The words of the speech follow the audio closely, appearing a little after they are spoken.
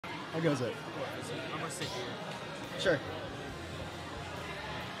How goes it? I'm gonna sit here. Sure.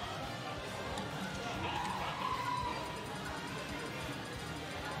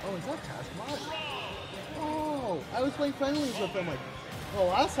 Oh, is that Taskbot? Oh, I was playing friendlies with him like, well,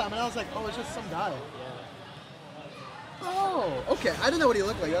 last time, and I was like, oh, it's just some guy. Yeah. Oh, okay. I didn't know what he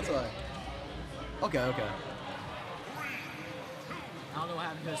looked like. That's why. Okay, okay. I don't know what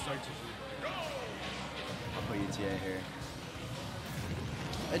happened to his start to. I'll put UTA here.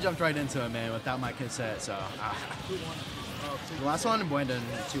 I jumped right into it, man, without my cassette, so. The last one, Buendon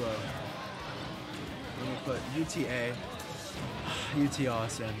 2-0. Let me put UTA. UT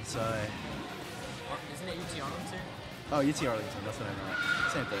Austin, so. Isn't it UT Arlington? Oh, UT Arlington, that's what I meant.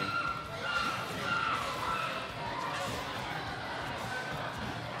 Same thing.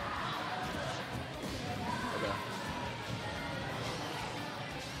 Okay.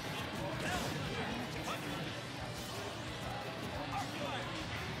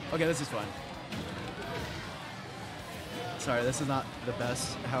 Okay, this is fun. Sorry, this is not the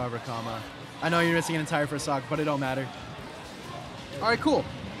best, however, comma. I know you're missing an entire first stock, but it don't matter. All right, cool.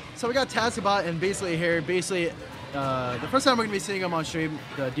 So we got Taskbot, and basically here, the first time we're gonna be seeing him on stream,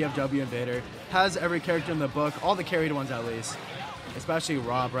 the DFW Invader, has every character in the book, all the carried ones at least, especially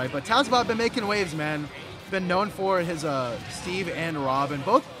R.O.B, right? But Taskbot been making waves, man. Been known for his Steve and R.O.B, and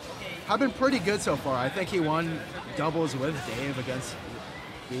both have been pretty good so far. I think he won doubles with Dave against,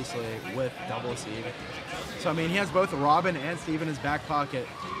 basically, with double Steve. So, I mean, he has both Robin and Steve in his back pocket.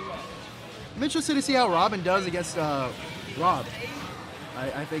 I'm interested to see how Robin does against R.O.B.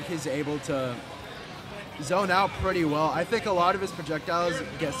 I think he's able to zone out pretty well. I think a lot of his projectiles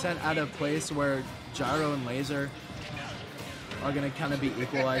get sent out of place where gyro and laser are going to kind of be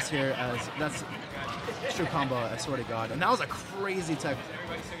equalized here, as that's true combo, I swear to God. And that was a crazy tech.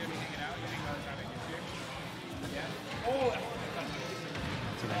 What's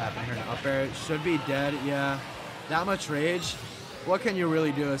going to happen here? An up air should be dead, yeah. That much rage, what can you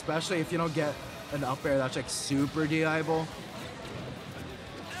really do, especially if you don't get an up air that's like super DI-able.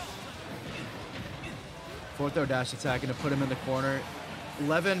 Fourth throw dash attack, gonna put him in the corner.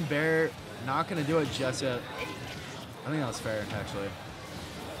 11 bear, not gonna do it just yet. I think that was fair, actually.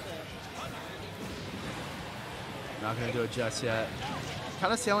 Not gonna do it just yet.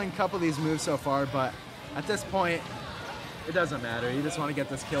 Kind of sailing a couple of these moves so far, but at this point, it doesn't matter. You just want to get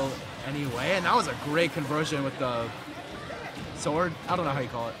this kill anyway, and that was a great conversion with the sword. I don't know how you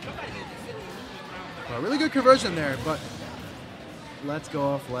call it. But a really good conversion there, but let's go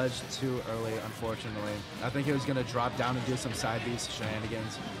off ledge too early, unfortunately. I think he was going to drop down and do some side beast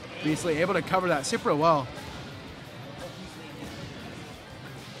shenanigans. Beastly able to cover that super well.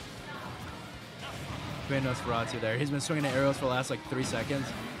 Great Nosferatu there. He's been swinging the arrows for the last like 3 seconds.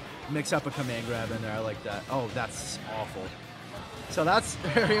 Mix up a command grab in there. I like that. Oh, that's awful. So that's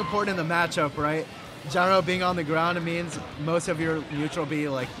very important in the matchup, right? Gyro being on the ground, it means most of your neutral B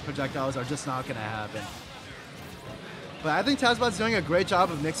like projectiles are just not going to happen. But I think Taskbot's doing a great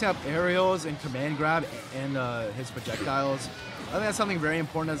job of mixing up aerials and command grab and his projectiles. I think that's something very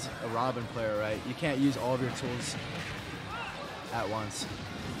important as a Robin player, right? You can't use all of your tools at once.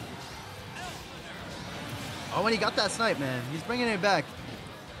 Oh, and he got that snipe, man. He's bringing it back.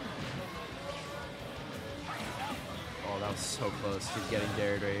 Oh, that was so close to getting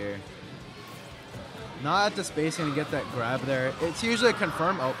dared right here. Not at the spacing to get that grab there. It's usually a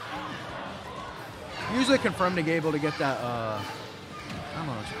confirm. Oh. Usually confirmed to be able to get that, I don't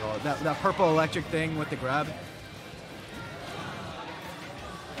know what you call it, that purple electric thing with the grab.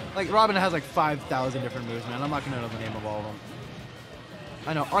 Like, Robin has like 5,000 different moves, man. I'm not going to know the name of all of them.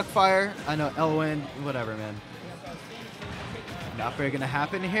 I know Arcfire, I know Elwind, whatever, man. Not very going to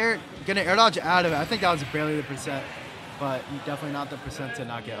happen here. Going to air dodge out of it. I think that was barely the percent, but definitely not the percent to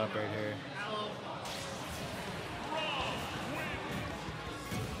not get up right here.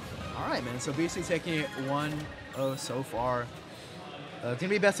 All right, man. So BC taking it 1-0 so far. It's going to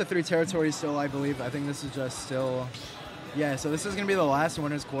be best of 3 territories still, I believe. I think this is just still... Yeah, so this is going to be the last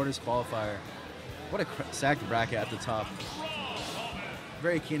winners quarters qualifier. What a stacked bracket at the top.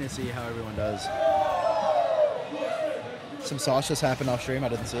 Very keen to see how everyone does. Some sauce just happened off stream. I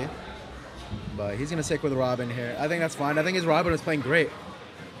didn't see. But he's going to stick with Robin here. I think that's fine. I think his Robin is playing great.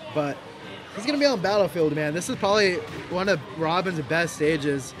 But he's going to be on Battlefield, man. This is probably one of Robin's best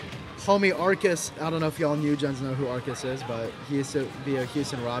stages. Homie Arcus, I don't know if y'all new gens know who Arcus is, but he used to be a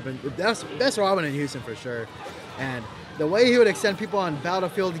Houston Robin. Best Robin in Houston for sure. And the way he would extend people on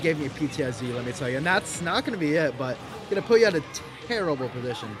Battlefield gave me PTSD, let me tell you. And that's not going to be it, but going to put you at a terrible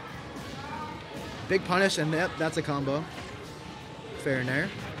position. Big punish, and that's a combo. Fair and air.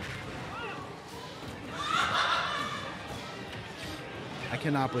 I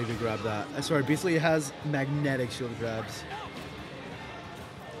cannot believe he grabbed that. I swear, Beastly has magnetic shield grabs.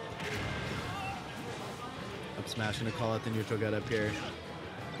 Up smash, gonna call out the neutral gut up here.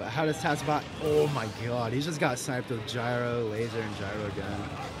 But how does Taskbot? Oh my god, he's just got sniped with gyro, laser, and gyro again.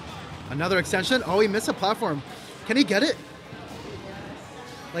 Another extension. Oh, he missed a platform. Can he get it?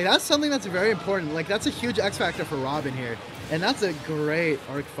 Like, that's something that's very important. Like, that's a huge X factor for R.O.B in here. And that's a great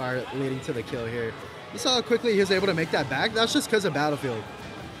arc fire leading to the kill here. You saw how quickly he was able to make that back? That's just because of Battlefield.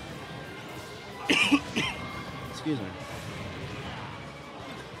 Excuse me.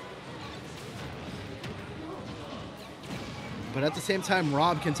 But at the same time,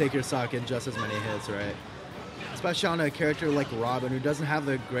 R.O.B can take your stock in just as many hits, right? Especially on a character like R.O.B who doesn't have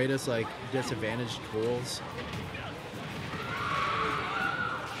the greatest, like, disadvantaged tools.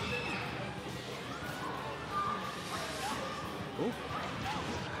 Ooh.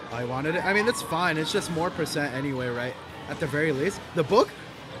 I wanted it. I mean, it's fine. It's just more percent anyway, right? At the very least. The book?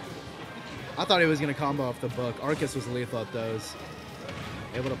 I thought he was going to combo off the book. Arcus was lethal at those.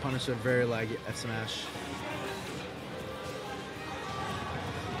 Able to punish a very laggy F smash.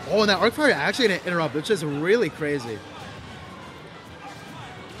 Oh, and that arc fire actually didn't interrupt, which is really crazy.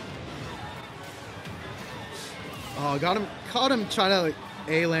 Oh, caught him trying to like,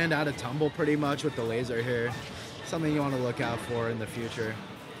 A-land out of tumble pretty much with the laser here. Something you want to look out for in the future.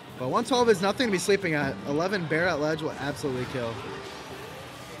 But 112 is nothing to be sleeping at. 11 bear at ledge will absolutely kill.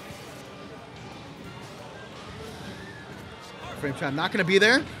 Frame trap not going to be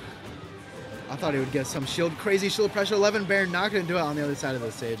there. I thought he would get some shield, crazy shield pressure. 11 bear not going to do it on the other side of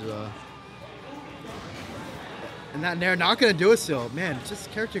the stage though. And that Nair not going to do it still. Man,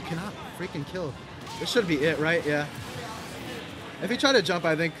 just character cannot freaking kill. This should be it, right? Yeah. If he tried to jump,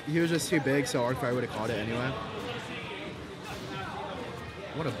 I think he was just too big, so Arcfire would have caught it anyway.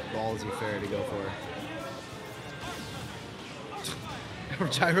 What a ballsy fair to go for.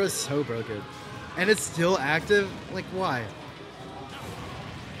 Gyro is so broken. And it's still active? Like, why?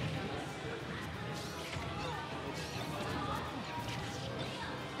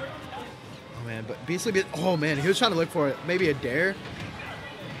 Oh, man, but Beastly... Oh, man, he was trying to look for it. Maybe a dare?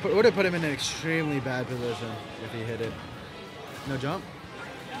 But it would have put him in an extremely bad position if he hit it. No jump?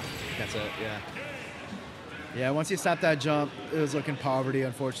 That's it, yeah. Yeah, once he stopped that jump, it was looking poverty,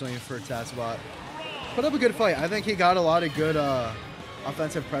 unfortunately, for Taskbot. Put up a good fight. I think he got a lot of good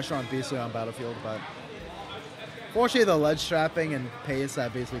offensive pressure on Beastly on Battlefield, but fortunately the ledge strapping and pace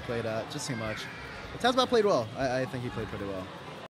that Beastly played at, just too much. But Taskbot played well. I think he played pretty well.